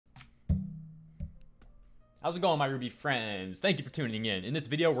How's it going, my RWBY friends? Thank you for tuning in. In this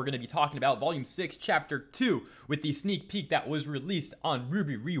video, we're going to be talking about Volume 6, Chapter 2, with the sneak peek that was released on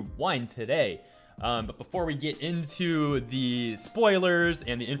RWBY Rewind today. But before we get into the spoilers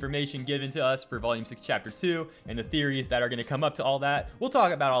and the information given to us for Volume 6, Chapter 2, and the theories that are going to come up to all that, we'll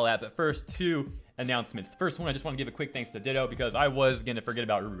talk about all that. But first, two announcements. The first one, I just want to give a quick thanks to Ditto, because I was going to forget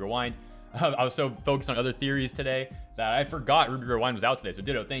about RWBY Rewind. I was so focused on other theories today that I forgot RWBY Rewind was out today. So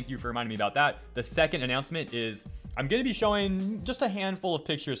Ditto, thank you for reminding me about that. The second announcement is I'm going to be showing just a handful of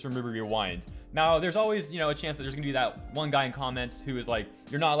pictures from RWBY Rewind. Now, there's always, a chance that there's going to be that one guy in comments who is like,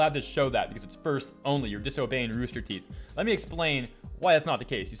 you're not allowed to show that because it's first only. You're disobeying Rooster Teeth. Let me explain why that's not the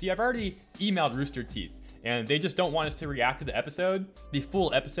case. You see, I've already emailed Rooster Teeth, and they just don't want us to react to the episode, the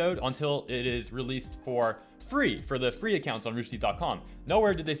full episode, until it is released for free, for the free accounts on roosterteeth.com.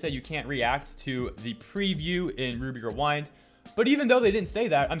 Nowhere did they say you can't react to the preview in RWBY Rewind. But even though they didn't say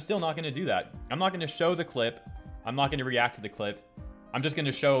that, I'm still not going to do that. I'm not going to show the clip. I'm not going to react to the clip. I'm just going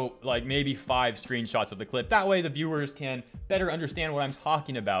to show like maybe 5 screenshots of the clip. That way the viewers can better understand what I'm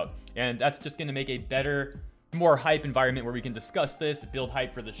talking about. And that's just going to make a better, more hype environment where we can discuss this, build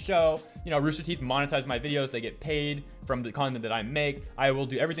hype for the show. Rooster Teeth monetize my videos. They get paid from the content that I make. I will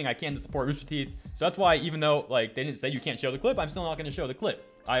do everything I can to support Rooster Teeth. So that's why, even though they didn't say you can't show the clip, I'm still not going to show the clip.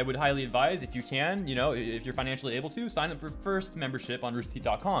 I would highly advise, if you can, if you're financially able to, sign up for first membership on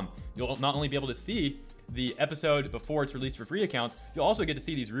roosterteeth.com. You'll not only be able to see the episode before it's released for free accounts, you'll also get to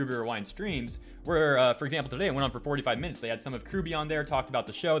see these RWBY Rewind streams where, for example, today it went on for 45 minutes. They had some of CRWBY on there, talked about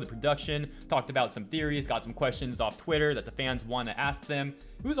the show, the production, talked about some theories, got some questions off Twitter that the fans want to ask them.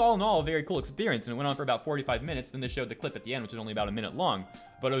 It was all in all a very cool experience, and it went on for about 45 minutes. Then they showed the clip at the end, which is only about a minute long,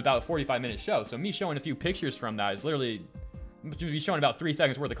 but it was about a 45-minute show. So me showing a few pictures from that is literally be showing about 3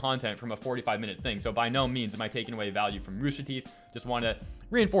 seconds worth of content from a 45-minute thing. So by no means am I taking away value from Rooster Teeth. Just want to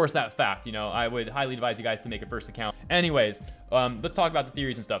reinforce that fact. I would highly advise you guys to make a first account. Anyways, let's talk about the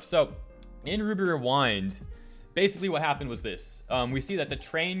theories and stuff. So in RWBY Rewind, basically what happened was this. We see that the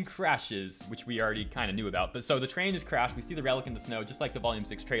train crashes, which we already kind of knew about. But so the train is crashed. We see the relic in the snow, just like the Volume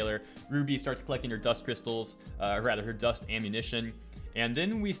 6 trailer. RWBY starts collecting her dust crystals, or rather her dust ammunition. And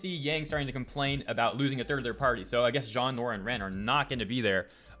then we see Yang starting to complain about losing a third of their party. So I guess Jean, Nora, and Ren are not going to be there.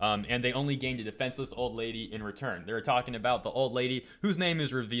 And they only gained a defenseless old lady in return. They were talking about the old lady whose name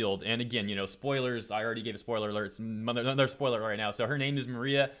is revealed. And again, spoilers. I already gave a spoiler alert. It's another spoiler right now. So her name is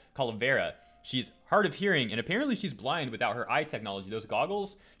Maria Calavera. She's hard of hearing, and apparently she's blind without her eye technology. Those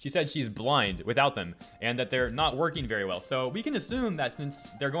goggles, she said she's blind without them, and that they're not working very well. So we can assume that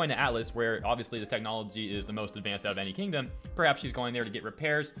since they're going to Atlas, where obviously the technology is the most advanced out of any kingdom, perhaps she's going there to get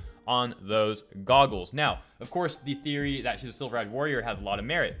repairs on those goggles. Now, of course, the theory that she's a silver-eyed warrior has a lot of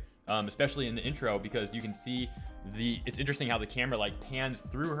merit, especially in the intro, because you can see it's interesting how the camera pans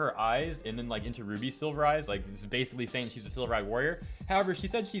through her eyes and then into RWBY's silver eyes. This is basically saying she's a silver-eyed warrior. However, she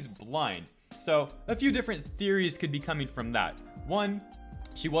said she's blind. So a few different theories could be coming from that. One,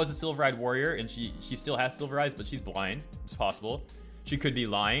 she was a silver-eyed warrior and she still has silver eyes, but she's blind. It's possible. She could be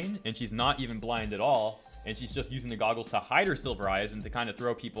lying and she's not even blind at all, and she's just using the goggles to hide her silver eyes and to kind of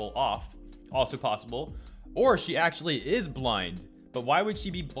throw people off. Also possible. Or she actually is blind. But why would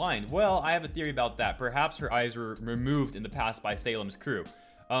she be blind? Well, I have a theory about that. Perhaps her eyes were removed in the past by Salem's crew.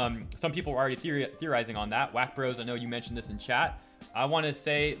 Some people were already theorizing on that. Whack Bros, I know you mentioned this in chat. I want to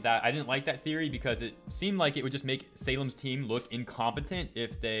say that I didn't like that theory because it seemed like it would just make Salem's team look incompetent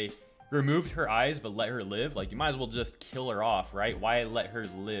if they removed her eyes but let her live. You might as well just kill her off, right? Why let her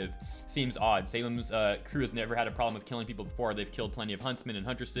live? Seems odd. Salem's crew has never had a problem with killing people before. They've killed plenty of huntsmen and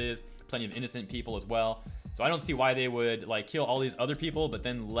huntresses, plenty of innocent people as well. So I don't see why they would kill all these other people but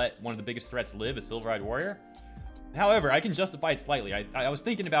then let one of the biggest threats live, a silver-eyed warrior. However, I can justify it slightly. I was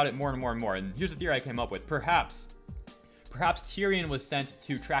thinking about it more and more and more, and here's the theory I came up with. Perhaps Tyrion was sent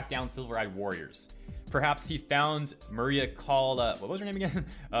to track down silver-eyed warriors. Perhaps he found Maria what was her name again?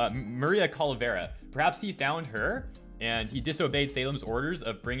 Maria Calavera. Perhaps he found her and he disobeyed Salem's orders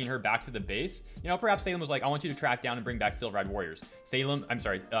of bringing her back to the base. Perhaps Salem was like, I want you to track down and bring back silver-eyed warriors.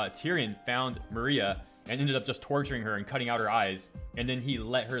 Tyrion found Maria and ended up just torturing her and cutting out her eyes. And then he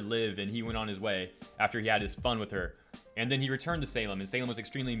let her live and he went on his way after he had his fun with her. And then he returned to Salem, and Salem was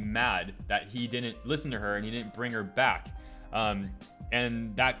extremely mad that he didn't listen to her and he didn't bring her back.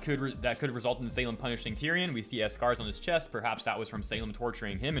 And that could result in Salem punishing Tyrion. We see he has scars on his chest. Perhaps that was from Salem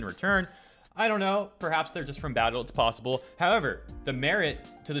torturing him in return. I don't know. Perhaps they're just from battle. It's possible. However, the merit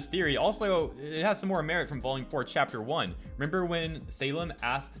to this theory also, it has some more merit from Volume 4, Chapter 1. Remember when Salem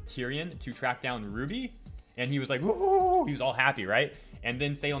asked Tyrion to track down RWBY? And he was like, woo! He was all happy, right? And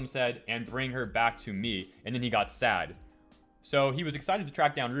then Salem said, and bring her back to me. And then he got sad. So he was excited to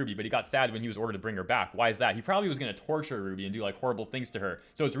track down RWBY, but he got sad when he was ordered to bring her back. Why is that? He probably was going to torture RWBY and do like horrible things to her.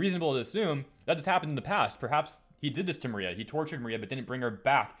 So it's reasonable to assume that this happened in the past. Perhaps he did this to Maria. He tortured Maria, but didn't bring her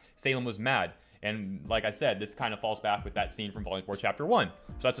back. Salem was mad. And like I said, this kind of falls back with that scene from Volume 4, Chapter 1.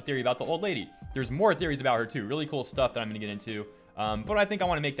 So that's a theory about the old lady. There's more theories about her too. Really cool stuff that I'm going to get into. But I think I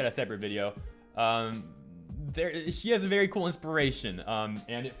want to make that a separate video. She has a very cool inspiration,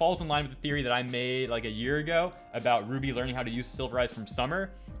 and it falls in line with the theory that I made like a year ago about RWBY learning how to use Silver Eyes from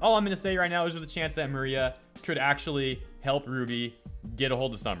Summer. All I'm going to say right now is there's a chance that Maria could actually help RWBY get a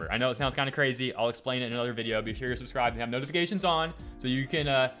hold of Summer. I know it sounds kind of crazy. I'll explain it in another video. Be sure you're subscribed and have notifications on so you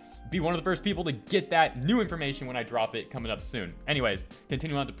can be one of the first people to get that new information when I drop it coming up soon. Anyways,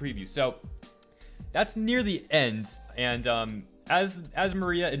 continuing on the preview. So that's near the end, and as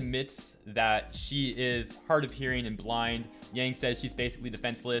Maria admits that she is hard of hearing and blind, Yang says she's basically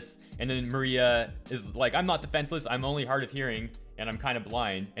defenseless, and then Maria is like, I'm not defenseless, I'm only hard of hearing, and I'm kind of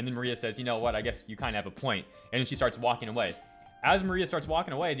blind. And then Maria says, you know what, I guess you kind of have a point. And then she starts walking away. As Maria starts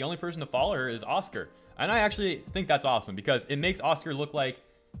walking away, the only person to follow her is Oscar. And I actually think that's awesome because it makes Oscar look like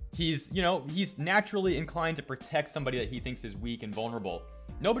he's naturally inclined to protect somebody that he thinks is weak and vulnerable.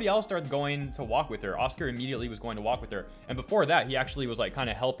 Nobody else started going to walk with her. Oscar immediately was going to walk with her. And before that, he actually was like kind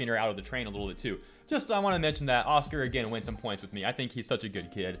of helping her out of the train a little bit too. I want to mention that Oscar again wins some points with me. I think he's such a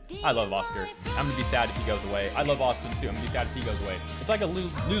good kid. I love Oscar. I'm going to be sad if he goes away. I love Austin too. I'm going to be sad if he goes away. It's like a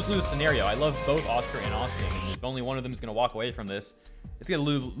lose-lose scenario. I love both Oscar and Austin. And if only one of them is going to walk away from this, it's going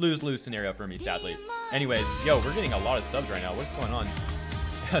to lose-lose scenario for me, sadly. Anyways, yo, we're getting a lot of subs right now. What's going on?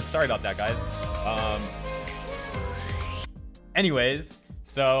 Sorry about that, guys. Anyways,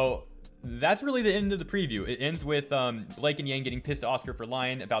 so that's really the end of the preview. It ends with Blake and Yang getting pissed at Oscar for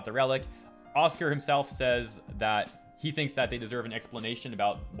lying about the relic. Oscar himself says that he thinks that they deserve an explanation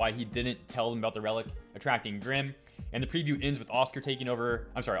about why he didn't tell them about the relic attracting Grimm. And the preview ends with Ozpin taking over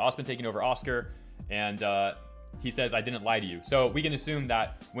Oscar, and he says, I didn't lie to you. So we can assume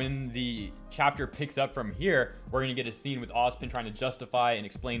that when the chapter picks up from here, we're going to get a scene with Ozpin trying to justify and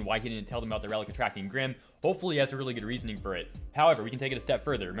explain why he didn't tell them about the relic attracting Grimm. Hopefully he has a really good reasoning for it. However, we can take it a step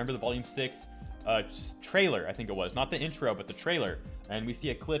further. Remember the Volume 6 trailer, I think it was. Not the intro, but the trailer. And we see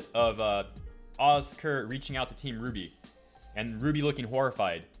a clip of Oscar reaching out to Team RWBY. And RWBY looking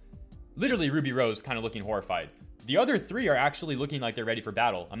horrified. Literally Ruby Rose kind of looking horrified. The other three are actually looking like they're ready for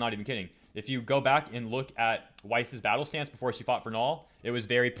battle. I'm not even kidding. If you go back and look at Weiss's battle stance before she fought for Null, it was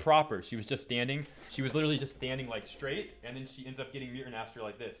very proper. She was just standing. She was literally just standing like straight, and then she ends up getting Mirrormaster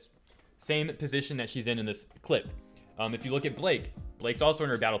like this. Same position that she's in this clip. If you look at Blake, Blake's also in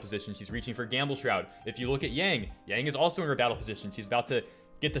her battle position. She's reaching for Gamble Shroud. If you look at Yang, Yang is also in her battle position. She's about to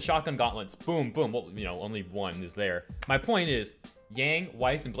get the shotgun gauntlets. Boom, boom. Well, you know, only one is there. My point is, Yang,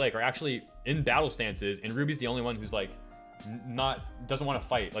 Weiss, and Blake are actually in battle stances, and RWBY's the only one who's like, doesn't want to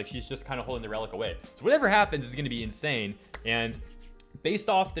fight. Like, she's just kind of holding the relic away. So whatever happens is going to be insane. And based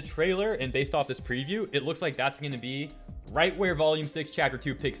off the trailer and based off this preview, it looks like that's going to be right where Volume 6 Chapter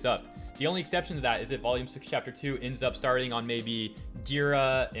 2 picks up. The only exception to that is if Volume 6 Chapter 2 ends up starting on maybe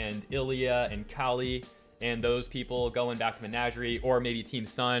Gira and Ilya and Kali and those people going back to Menagerie, or maybe Team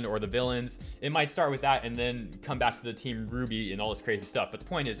Sun or the villains. It might start with that and then come back to the Team RWBY and all this crazy stuff. But the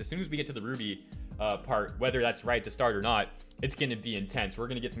point is, as soon as we get to the RWBY part, whether that's right to start or not, it's going to be intense. We're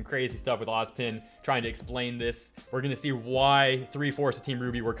going to get some crazy stuff with Ozpin trying to explain this. We're going to see why 3/4 of Team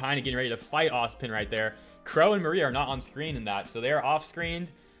RWBY were kind of getting ready to fight Ozpin right there. Crow and Maria are not on screen in that, so they're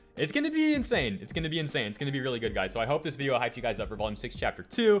off-screened. It's going to be insane. It's going to be insane. It's going to be really good, guys. So I hope this video hyped you guys up for Volume 6 Chapter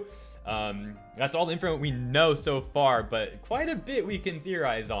 2. That's all the info we know so far, but quite a bit we can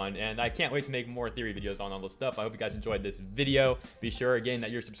theorize on, and I can't wait to make more theory videos on all this stuff. I hope you guys enjoyed this video. Be sure again that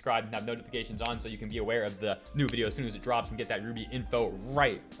you're subscribed and have notifications on so you can be aware of the new video as soon as it drops and get that RWBY info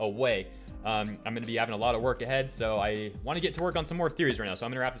right away. I'm going to be having a lot of work ahead, so I want to get to work on some more theories right now. So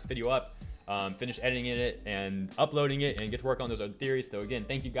I'm going to wrap this video up, finish editing it and uploading it, and get to work on those other theories. So again,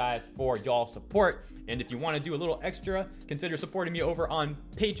 thank you guys for y'all support, and if you want to do a little extra, consider supporting me over on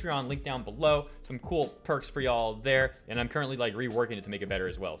Patreon, link down below. Some cool perks for y'all there, and I'm currently like reworking it to make it better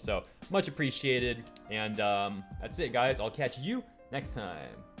as well. So much appreciated, and that's it, guys. I'll catch you next time.